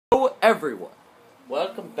everyone.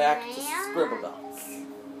 Welcome back to Scribblenauts.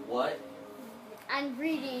 What? I'm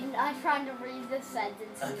trying to read this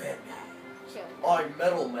sentence. I'm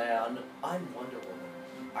Metal Man. I'm Wonder Woman.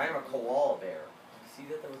 I'm a koala bear. See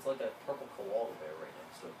that there was like a purple koala bear right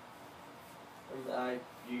next to it.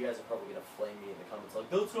 You guys are probably gonna flame me in the comments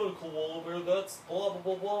like, that's not a koala bear, that's blah blah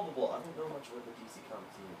blah blah blah blah. I don't know much about the DC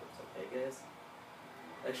Comics universe, okay guys?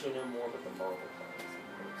 I actually know more about the Marvel Comics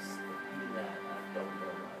universe. Even that, I don't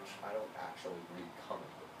know much. I don't actually read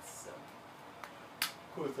comic books, so. Of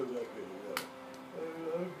course I'm not gonna know.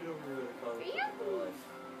 I've never read a comic book in my life.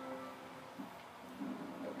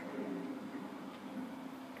 Okay.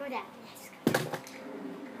 Go down, yes.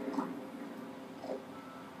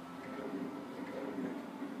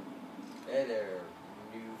 Hey there,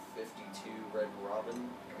 new 52 Red Robin.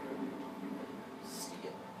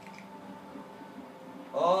 Steal.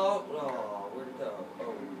 Oh, where'd it go?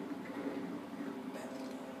 Oh.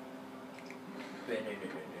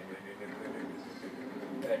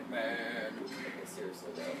 Batman. Okay,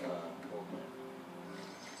 seriously though, old man.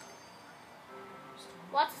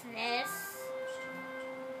 What's this?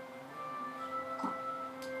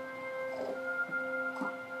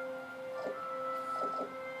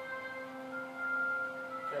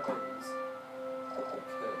 Can I buy these? I could,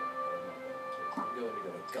 but I'm not going to. I'm going to go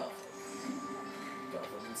to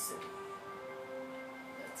Gotham City.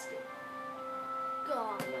 Let's go.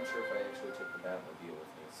 God. I'm not sure if I actually took the Batmobile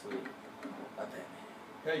with me. Sweet. A Batman.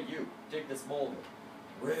 Hey you, dig this mold.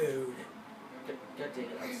 Rude. God dang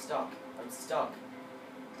it, I'm stuck. I'm stuck.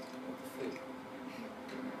 What the food?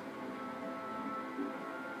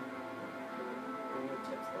 Where are your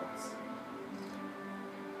text box?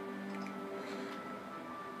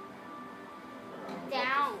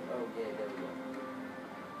 Down. Oh, yeah, there we go.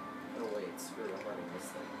 Oh, wait, screw it, I'm running this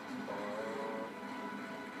thing.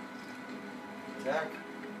 Attack.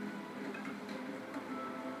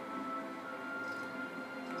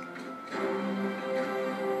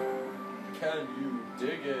 Can you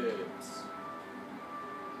dig it?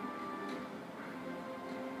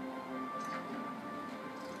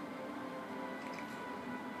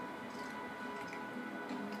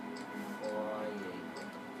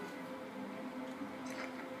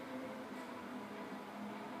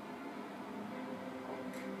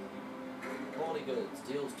 Quality goods,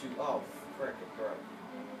 deals to, oh, frick, it broke.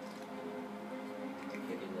 I'm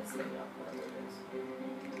picking this thing up, whatever it is.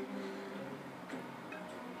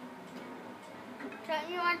 Don't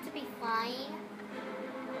you want to be flying?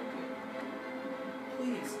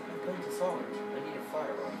 Please, I've been disarmed. I need a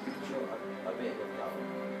firearm. Sure, I may have got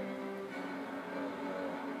one.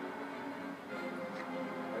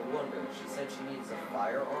 I wonder, she said she needs a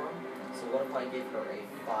firearm, so what if I give her a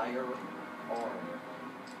firearm?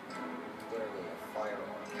 Literally a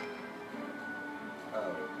firearm.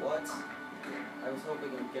 Oh, what? I was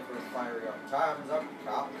hoping it would give her a firearm. Time's up,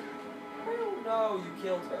 cop. Oh no, you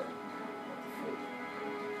killed her.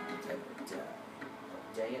 Die. Oh,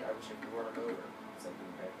 dang it, I wish I could run him over.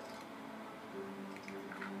 Something better.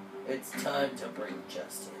 It's time to bring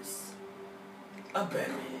justice. A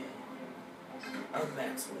Batman. A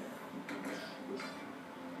Maxwell.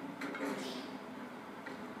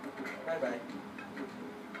 Bye-bye.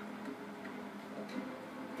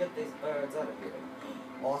 Get these birds out of here.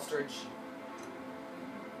 Ostrich.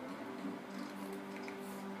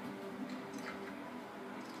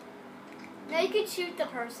 No, you could shoot the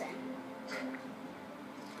person.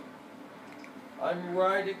 I'm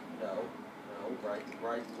riding. No,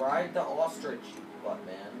 ride the ostrich, you butt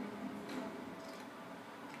man.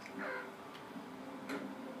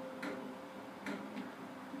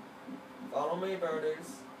 Follow me, birdies.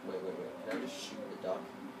 Wait. Can I just shoot the duck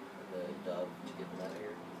and the dove to get them out of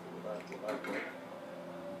here?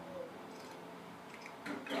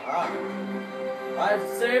 I've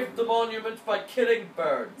saved the monument by killing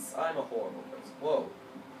birds. I'm a horrible person. Whoa,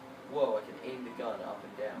 I can aim the gun up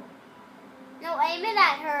and down. No, aim it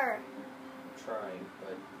at her. I'm trying,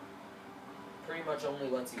 but pretty much only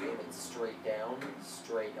lets you aim it straight down,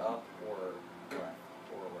 straight up, or left,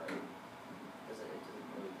 or right. It doesn't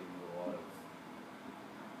really give you a lot of...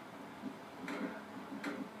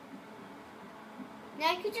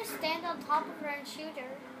 Now you could just stand on top of her and shoot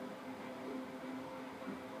her.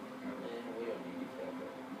 We don't need to kill her.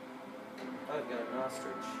 I've got an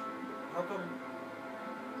ostrich. How come...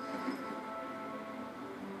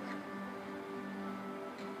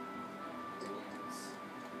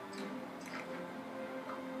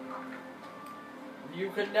 You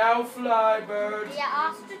can now fly, bird. Yeah,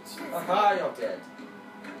 ostriches. Aha, you're dead.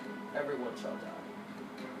 Everyone shall die.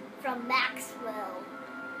 From Maxwell.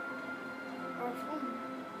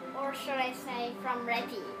 Or should I say from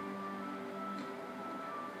Reggie?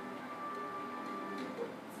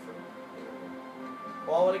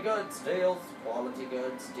 Quality goods, deals. Quality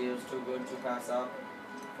goods, deals too good to pass up.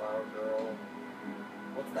 Flower girl.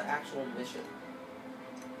 What's the actual mission?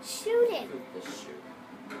 Shooting. Shoot this shoot.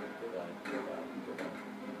 Goodbye, goodbye, goodbye.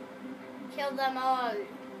 Kill them all.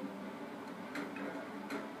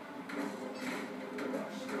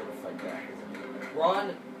 Gosh, she's gonna fight back, isn't he?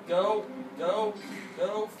 Run! Go! Go!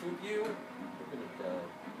 Go! Swoop you! You're gonna die.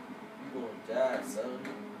 You're gonna die, son.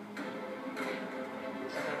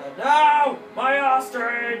 No! My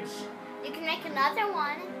ostrich! You can make another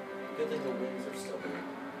one. Good thing the wings are still here.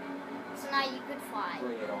 So now you could fly.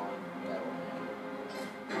 Bring it on, Metal Man.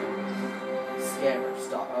 Scammers,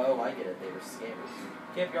 stop. Oh, I get it. They were scammers.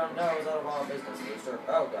 Keep your nose out of our business, Booster.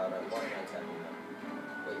 Oh god, why am I attacking them?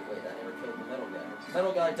 Wait, that never killed the metal guy.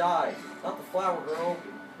 Metal guy died! Not the flower girl!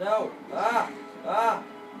 No! Ah! Ah!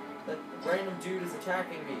 That random dude is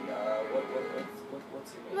attacking me.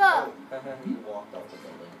 What's your name? Whoa. Oh, he walked off the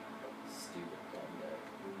building. Stupid dumb guy.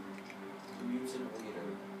 Mutant leader.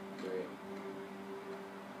 Great.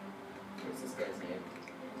 What's this guy's name?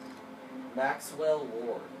 Maxwell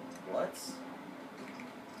Ward. What?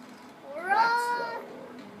 Maxwell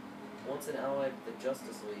Ward. Once an ally of the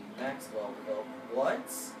Justice League, Maxwell developed what?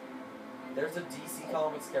 There's a DC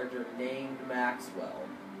Comics character named Maxwell,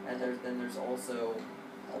 and there's also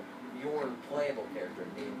your playable character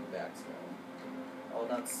named Maxwell. Oh,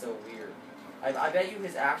 that's so weird. I bet you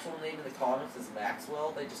his actual name in the comics is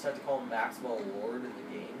Maxwell. They just had to call him Maxwell Ward in the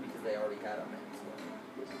game because they already had a Maxwell.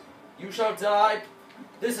 You shall die.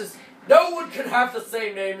 No one can have the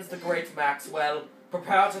same name as the great Maxwell.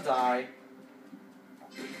 Prepare to die.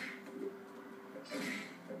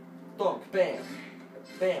 Thunk, bam.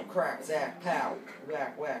 Bam, crack, zack, pow.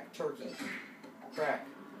 Whack, whack, turkey. Crack,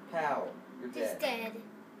 pow. You're dead. He's dead.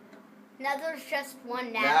 Now there's just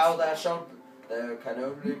one Now Maxwell. there can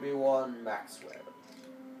only be one Maxwell.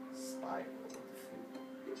 Spider.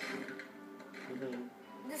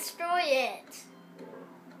 Destroy it.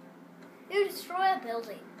 You destroy a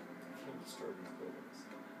building. Can't destroy these buildings.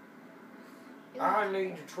 I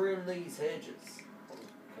need to trim these hedges.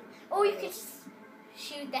 Oh, you can just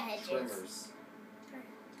shoot the hedges. Trimmers.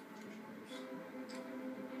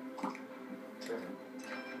 Trimmer.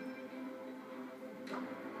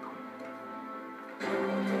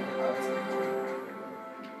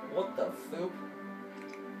 What the foop?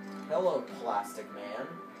 Hello, Plastic Man.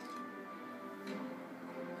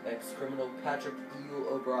 Ex-criminal Patrick Eel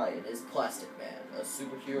O'Brien is Plastic Man, a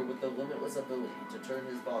superhero with the limitless ability to turn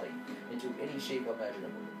his body into any shape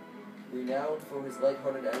imaginable. Renowned for his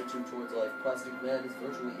lighthearted attitude towards life, Plastic Man is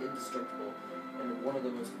virtually indestructible and one of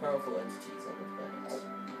the most powerful entities on the planet.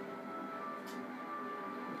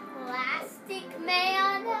 Plastic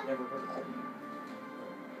Man? Never heard of him.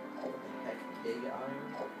 Heck, Big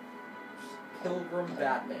Iron? Pilgrim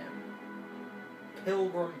Batman.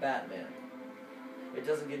 Pilgrim Batman. It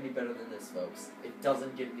doesn't get any better than this, folks. It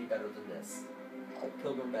doesn't get any better than this.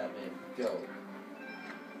 Pilgrim Batman, go.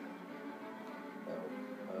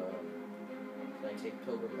 Can I take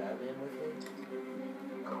Pilgrim Batman with me?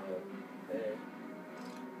 Hey.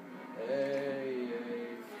 Hey.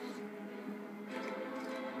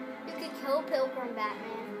 You could kill Pilgrim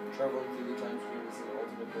Batman. Traveling through the time stream is an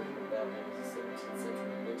ultimate version of Batman as a 17th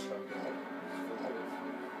century witch hunter.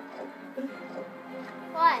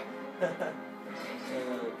 What?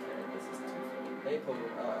 Okay, this is too funny. Hey,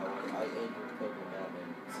 Pilgrim. I injured Pilgrim Batman.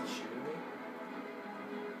 Is he shooting me?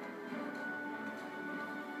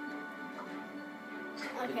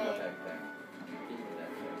 Give me Okay. that backpack. Give me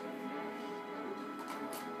that backpack.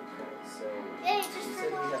 Okay, so. Hey, just you turn said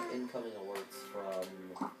we on. have incoming alerts from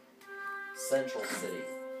Central City.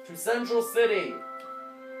 To Central City!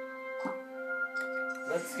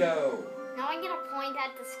 Let's go! Now I'm gonna point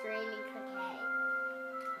at the screen and click A.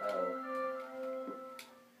 Oh.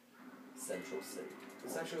 Central City.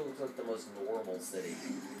 This actually looks like the most normal city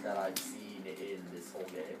that I've seen in this whole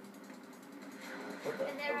game. What the? Oh,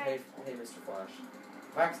 hey, Mr. Flash.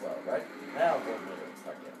 Maxwell, right? Now I'm going to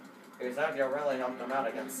expect you. Here's out you're really helping him out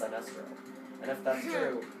against Sinestro. And if that's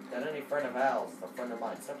true, then any friend of Al's is a friend of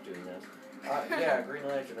mine. Stop doing this. Yeah, Green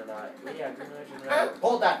Lantern and I. Yeah, Green Lantern and I.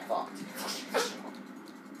 Hold that thought!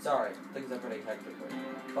 Sorry, things are pretty hectic right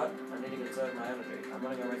now. But I need to conserve my energy. I'm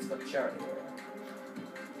running a race for charity.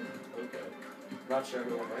 Okay. Not sure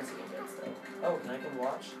who I'm racing against, though. Oh, can I come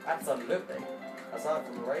watch? Absolutely. Aside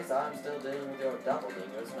from the race, I'm still dealing with your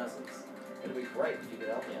doppelganger's messes. It'd be great if you could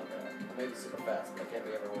help me out there. I may be super fast, but I can't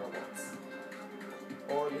be everywhere at once.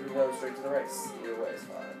 Or you can go straight to the race. Either way is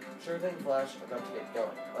fine. Sure thing, Flash. I've got to get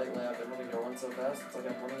going. Lately, I've been running to run so fast, it's like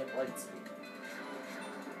I'm running at light speed.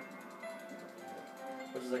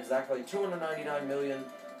 Which is exactly 299,699,000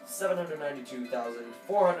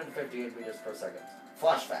 792,458 meters per second.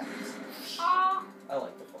 Flash facts. I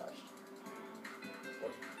like the Flash.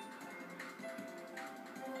 What?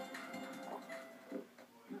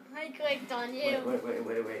 I clicked on you.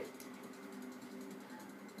 Wait.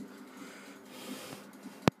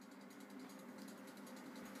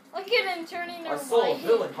 Look at him turning I saw a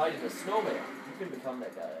villain hiding a snowman. You can become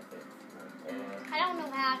that guy, I think. I don't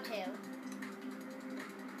know how to. I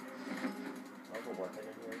have a weapon in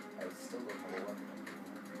here. I still don't have a weapon in here.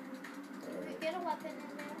 Did we get a weapon in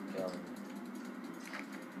there?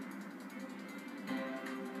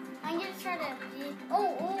 I'm gonna try to be...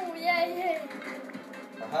 Oh, yeah.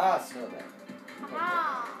 Aha, snowman.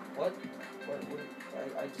 Aha. What?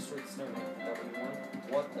 I destroyed the snowman. Is that what you want?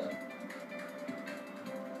 What the?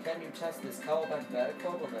 Can you test this Cowlback Battle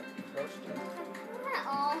Club on that question?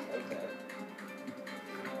 Uh-oh. Okay.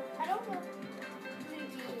 I don't know.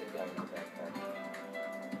 Put the gun in the backpack.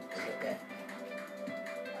 Look at that.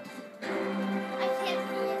 I can't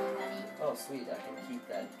see anybody. Oh, sweet. I can keep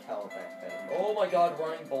that Cowlback Battle. Oh my god,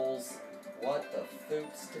 running bulls. What the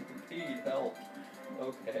foop stampede? Help.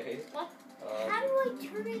 Okay. What? How do I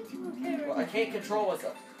turn into a character? Well, I can't control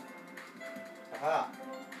myself. Aha.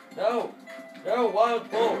 No! No, wild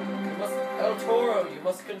bull! You must... El Toro, you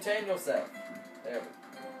must contain yourself. There we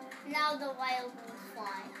go. Now the wild bulls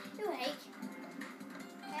fly. You hate.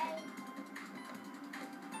 Hey.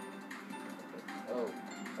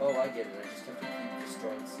 Oh, I get it. I just have to keep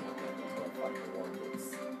destroying snowmen until I find the one that's...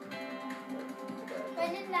 But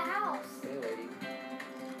in the house. Hey, lady.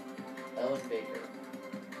 Ellen Baker.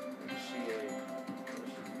 Is she a...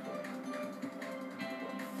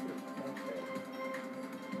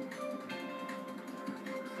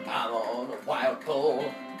 I'm on a wild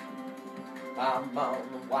bull. I'm on a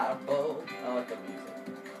wild bull. I like the music.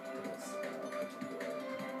 Yes, particular.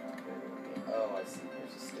 Oh, I see.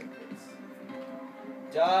 There's a staircase.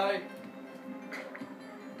 Die!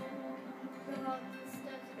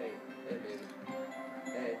 Hey, baby.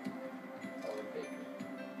 Hey. Ellen Baker.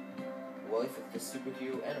 Wife of the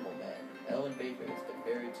superhero Animal Man. Ellen Baker has been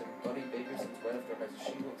married to Buddy Baker since right after her.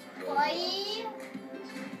 She looks way young.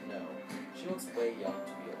 No. She looks way young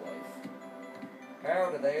to be a wife.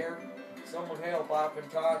 Howdy there. Someone help, I've been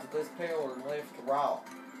tied to this pillar and left to rot.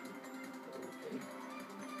 Okay.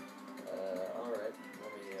 Alright.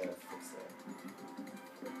 Let me, fix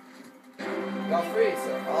that. Got free,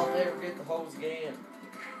 sir. I'll never get the hose again.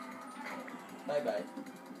 Bye-bye.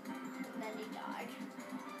 And then he died.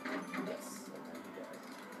 Yes, and then he died.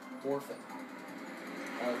 Orphan.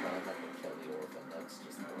 Oh, no, I'm not gonna kill the orphan. That's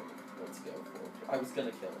just horrible. Let's go for it. I was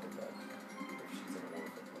gonna kill her, but if she's an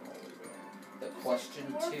orphan, then I'll leave her alone. The question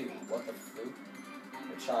 2. What the fruit?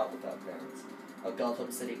 A child without parents. A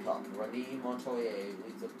Gotham City cop, Rani Montoya,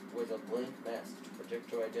 wears a blank mask to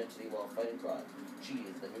protect her identity while fighting crime. She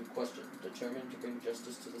is the new question, determined to bring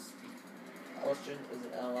justice to the question is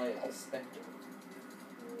an ally of the Spectre.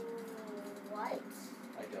 What?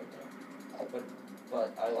 I don't know. But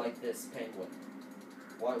I like this penguin.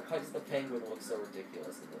 Why does the penguin look so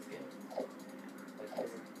ridiculous in this game? Like,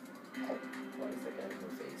 why does that guy have no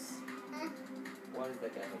face? Why does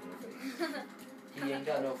that guy have no face? He ain't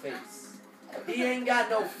got no face. He ain't got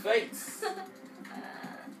no face!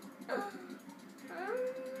 A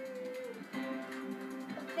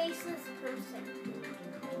faceless person.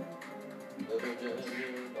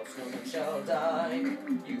 No snowman shall die.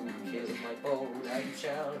 You killed my boat, I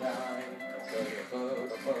shall die.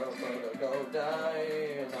 Go die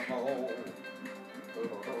in a hole.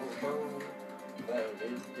 Well,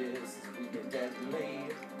 this is weak and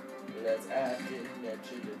deadly. Let's act in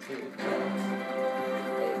nature to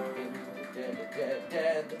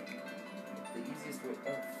dead. The easiest way.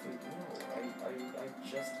 Oh, food. No, I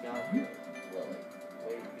just got here, Lily.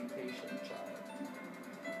 Wait, be patient, child.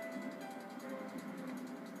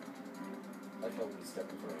 I felt we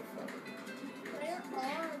stepped in front of a fountain. Where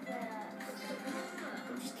are they?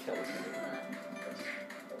 I'm just killing you.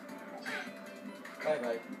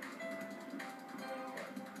 Bye-bye.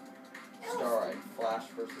 Starlight, Flash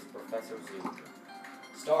versus Professor Zoom.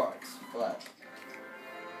 Starlight, Flash.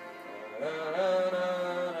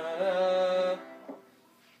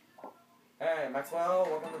 Hey, Maxwell,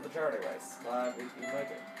 welcome to the charity race. Live with you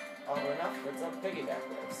make it. Oddly enough, it's a piggyback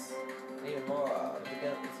race. Even more odd,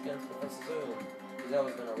 it's against Professor Zoom. He's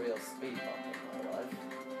always been a real speed bump in my life.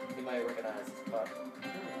 You might recognize his butt.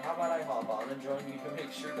 How about I hop on and join you to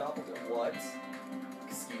make sure doppelganger? What?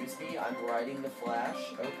 Excuse me, I'm riding the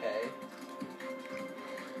Flash? Okay.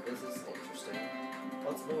 This is interesting.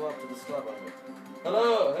 Let's move up to the scrub under.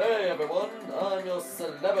 Hello, hey everyone, I'm your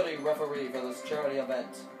celebrity referee for this charity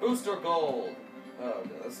event. Booster Gold. Oh,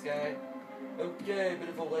 this guy? Okay,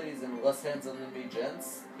 beautiful ladies and less handsome than me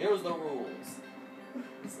gents. Here's the rules.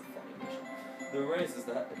 This is a funny mission. The race is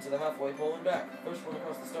to the halfway pole and back. First one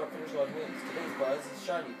across the start finish line wins. Today's prize is a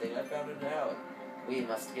shiny thing I found in an alley. We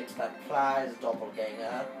must get that prize,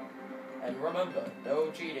 doppelganger. And remember,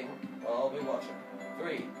 no cheating. I'll be watching.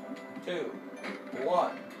 3, 2,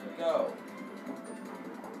 1, go.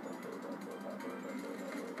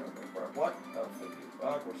 What? Oh, thank you.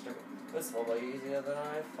 We're sticking. This will be easier than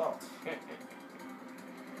I thought. Okay.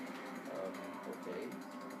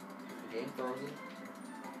 Is the game frozen?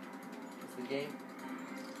 Is the game?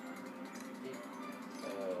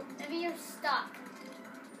 Maybe you're stuck.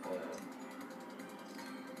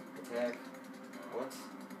 Attack. What?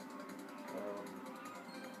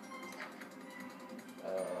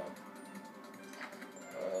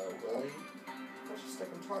 Willie? I should stick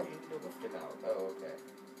him target. You need to lift him out. Oh, okay.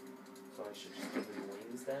 So I should just give him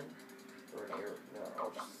wings then? Or an air? No,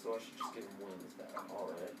 so I should just give him wings then.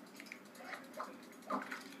 Alright.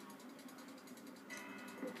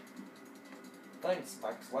 Thanks,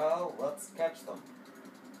 Maxwell. Let's catch them.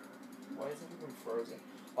 Why is everyone frozen?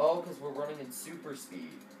 Oh, because we're running in super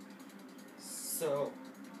speed. So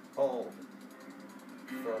cold.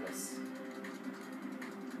 Furnace.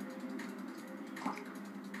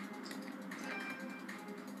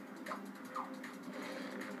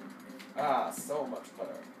 Ah, so much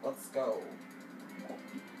better. Let's go.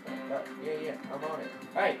 Yeah, I'm on it.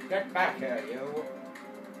 Hey, get back here, you!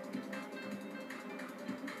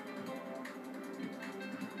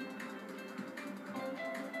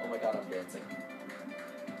 Oh my god, I'm dancing.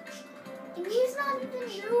 And he's not even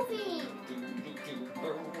moving!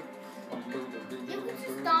 You can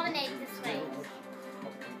just dominate this race.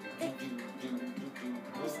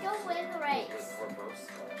 You still win the race. Reverse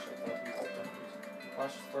Flash. I thought he was done.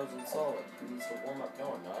 Flash is frozen solid. He needs to warm up. No,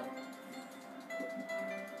 I'm not.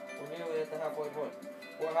 We're nearly at the halfway point.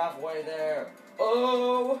 We're halfway there.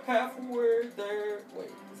 Oh, halfway there.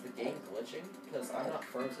 Wait, is the game glitching? Because I'm not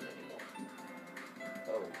frozen anymore.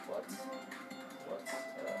 Oh, what? What?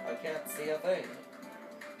 I can't see a thing.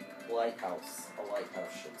 Lighthouse. A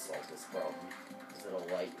lighthouse should solve this problem. Is it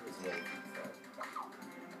a light his way through?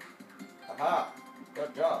 Aha!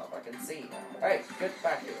 Good job. I can see now. Hey, get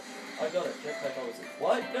back here. I got it. Jetpack overseas.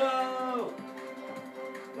 What? No!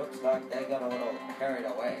 Looks like they got a little carried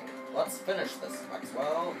away. Let's finish this,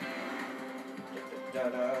 Maxwell.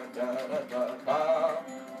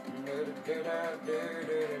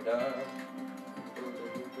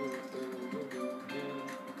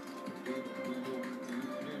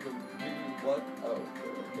 What? Oh.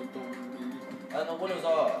 And the winners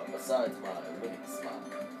are, besides my winning smile,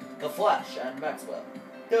 the Flash and Maxwell.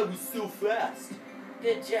 That was so fast.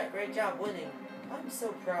 Great job winning. I'm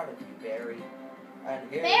so proud of you, Barry. And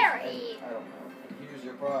here's, Barry? I don't know. And here's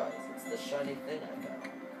your prize. It's the shiny thing I found.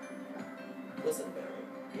 Listen, Barry.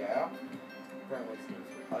 Yeah? Apparently his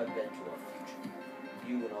name's I've been to our future.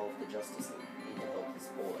 You and all of the Justice League need to help this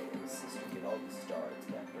boy and his sister get all these stars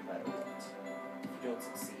back no matter what. If you don't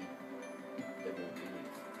succeed, there won't be any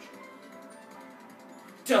future.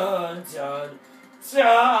 Dun dun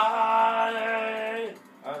dun!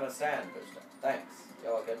 I understand, Booster. Thanks.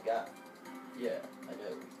 You're a good guy. Yeah, I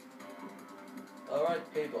know. Alright,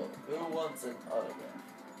 people. Who wants an autograph?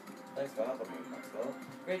 Thanks for helping me, Maxwell.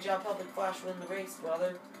 Great job helping Flash win the race,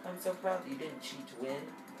 brother. I'm so proud that you didn't cheat to win.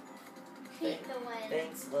 Cheat to win.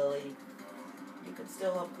 Thanks, Lily. You can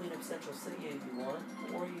still help clean up Central City if you want,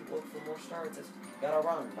 or you look for more stars. Gotta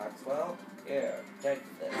run, Maxwell. Here, take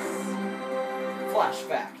this. Flash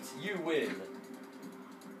fact, you win.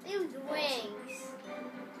 These wings.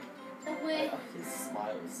 The wing. His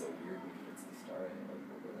smile is so weird when he hits the star.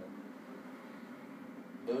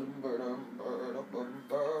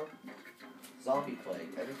 Zombie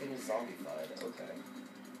plague. Everything is zombified. Okay.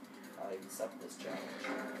 I accept this challenge.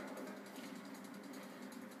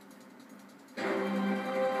 Oh,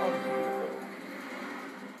 beautiful.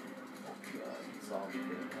 Oh god. Zombie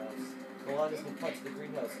greenhouse. The line has been cut to the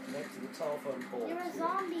greenhouse. Connect to the telephone pole. You're a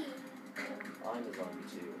zombie. I'm a zombie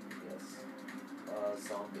too. Yes.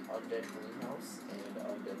 Zombie undead greenhouse and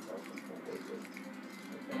undead telephone pole. Wait.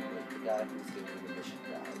 Okay, wait. The guy who's giving the mission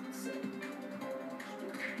died, so.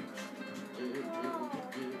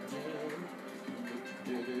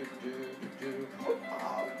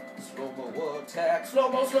 Slow-mo attack,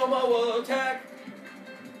 slow-mo attack.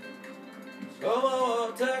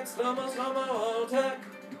 Slow-mo attack, slow-mo attack.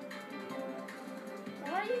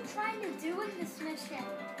 What are you trying to do in this mission?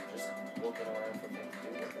 Just looking around for things to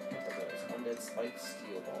do with it. Undead spike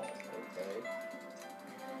steel ball. Okay.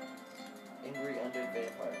 Angry undead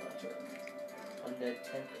vampire hunter. Undead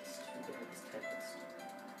tempest. Who the heck is tempest?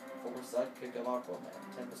 former sidekick of Aquaman,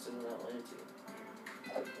 Tempest in Atlantean.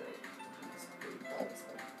 Okay. He's pretty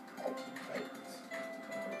awesome. Titans.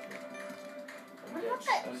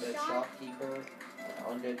 Undead Shopkeeper, and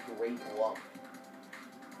Undead Great Lump.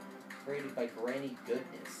 Created by Granny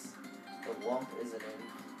Goodness. The lump isn't in.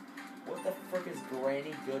 What the frick is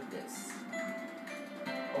Granny Goodness?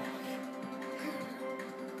 Oh my god.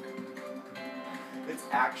 It's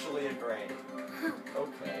actually a granny.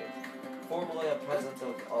 Okay. Formerly a peasant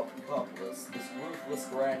of Opolis, this ruthless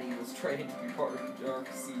granny was trained to be part of the Dark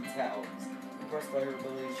Seeds Hounds. Impressed by her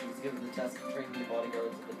abilities, she was given the task of training the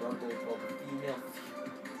bodyguards of the Dark Lord called the Female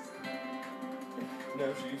Furies.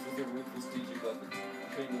 Now she uses her ruthless teaching methods,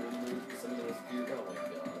 training them to move to some of the most feared. Oh my god,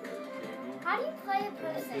 are you kidding me? How do you play a Are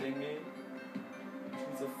person? you kidding me?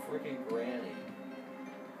 She's a freaking granny.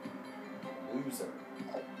 Loser.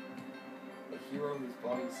 A hero whose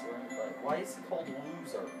body is surrounded by... Why is he called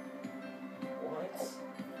Loser? What?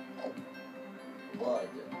 Blood.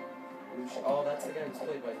 Oh, that's the guy who's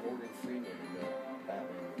played by Morgan Freeman in the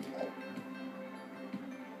Batman movie.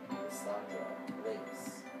 Sandra. Lynx.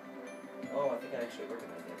 Oh, I think I actually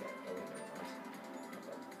recognize that guy. Oh, wait,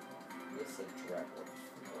 no, Listen, Dracula.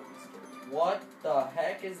 What the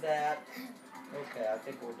heck is that? Okay, I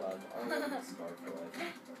think we're done. I'm going to start for life.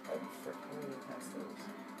 Oh, frick. How do we pass those?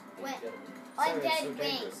 What? Sorry, Undead it's so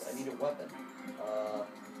dangerous. wings. I need a weapon.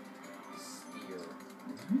 Spear.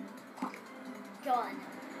 Gun.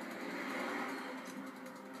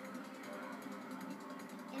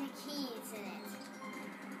 And the keys in it.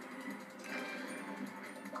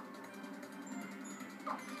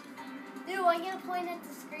 Dude, I'm gonna point at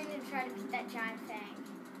the screen and try to beat that giant fang.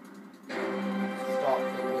 Stop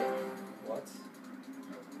the whip. What?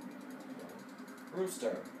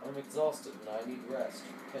 Rooster, I'm exhausted and I need rest.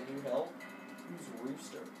 Can you help? Who's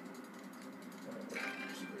Rooster?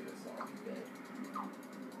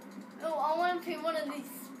 Oh, I want to be one of these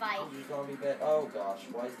spikes. Who's your zombie bed? Oh gosh,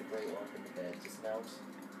 why is the great lump in the bed? Dismount.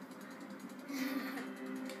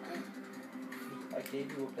 I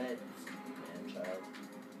gave you a bed, you stupid man-child.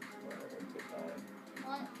 Whatever, goodbye.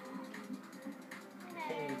 What? I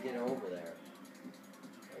can't even get over there.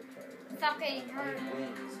 Okay. Stop getting I hurt. need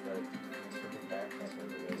wings, but freaking backpack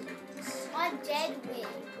over the other wings. On dead wings.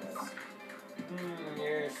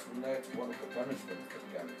 Yes, and that's one of the punishments that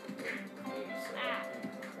got me. So,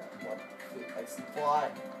 what? I fly.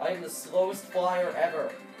 I am the slowest flyer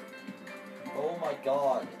ever. Oh my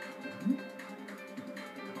god.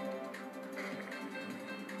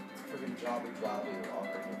 It's freaking jobby Ocarina of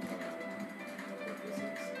Time. What this is.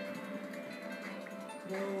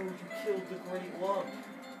 No, you killed the Great Lump.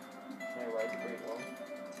 Can I ride the Great Lump?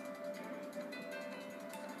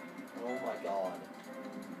 Oh my god.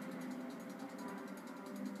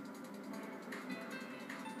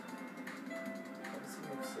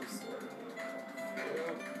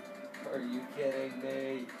 Are you kidding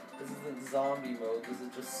me? This isn't zombie mode, this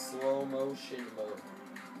is just slow motion mode.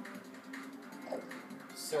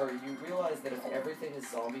 Sir, you realize that if everything is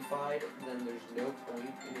zombified, then there's no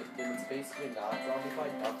point in it, then it's basically not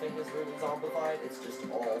zombified, nothing is really zombified, it's just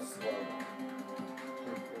all slow.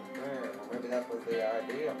 Well, maybe that was the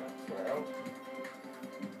idea, Maxwell.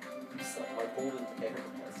 My golden pear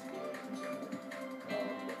has to be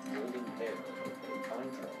golden pear. Okay, time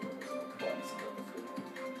travel is a quest.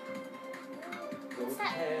 Golden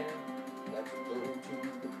pear, let's go to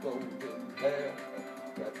the golden pear.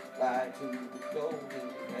 Let's fly to the golden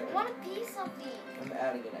pear. I want a piece of it. I'm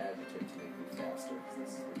adding an adjective to make me faster, because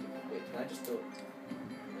this is ridiculous. Wait, can I just do it?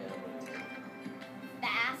 Yeah, I'm gonna do it.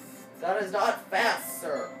 Fast. That is not fast,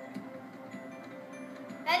 sir!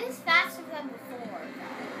 That is faster than before.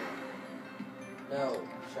 No,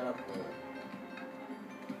 shut up, Lou.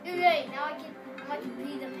 Wait, now I can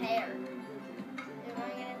be the pear.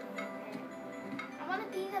 I want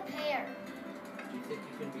to be the pear. Do you think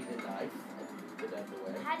you can be the knife and get out of the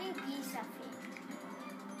way? How do you be something?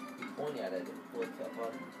 You point at it and click a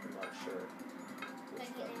button. I'm not sure.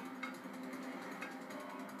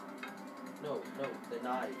 No, the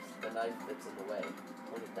knife that's in the way.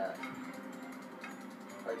 Point at that.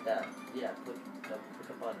 Right that. Yeah, click a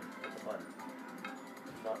button. Click a button.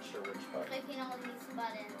 I'm not sure which button. Clicking all these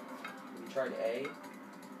buttons. You tried A?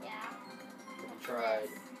 Yeah. You tried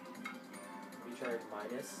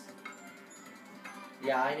minus?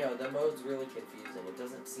 Yeah, I know. The mode's really confusing. It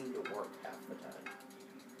doesn't seem to work half the time.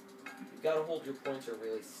 You've got to hold your pointer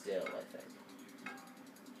really still, I think.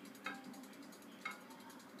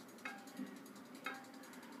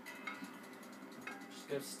 Just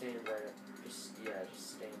go stand right up. Just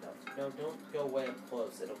stand up. No, don't go way up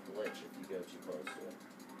close. It'll glitch if you go too close to it.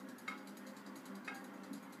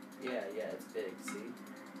 Yeah, it's big, see?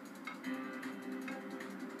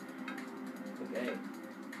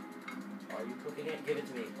 Are you cooking it? Give it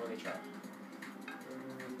to me. Let me try.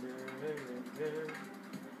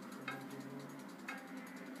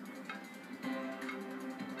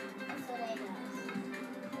 That's what I know.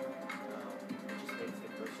 It just makes the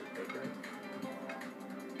person bigger.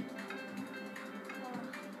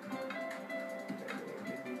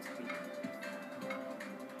 It needs to be.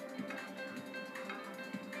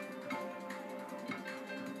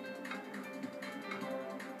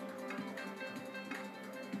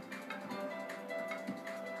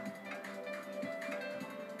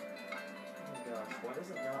 Why does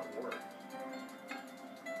it not work?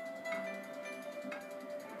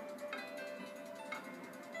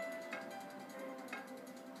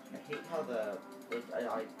 I hate how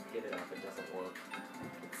I get it up, it doesn't work.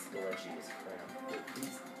 It's glitchy as crap.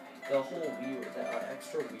 The whole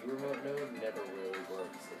extra Wii remote node never really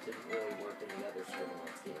works. It didn't really work in the other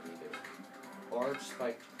Scribblenauts game either. Large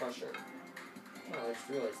spiked crusher. Oh, I just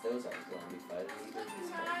realized those aren't going to be fighting either.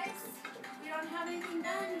 We don't have anything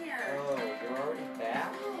done here. Oh, you're already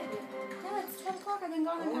back? Yeah, it's 12 o'clock. I've been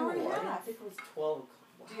gone an hour and a I didn't half. think it was 12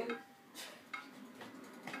 o'clock. Dude.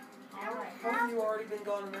 How have you already been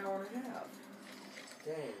gone an hour and a half?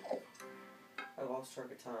 Dang. I lost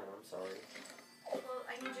track of time. I'm sorry. Well,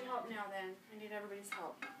 I need your help now then. I need everybody's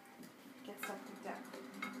help. Get stuff cooked up.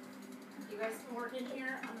 You guys can work in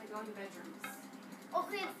here. I'm going to go in the bedrooms.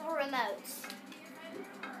 Okay, for remotes.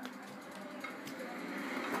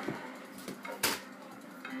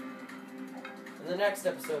 In the next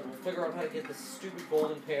episode, we'll figure out how to get this stupid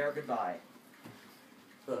golden pair. Goodbye.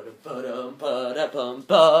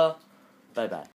 Bye-bye.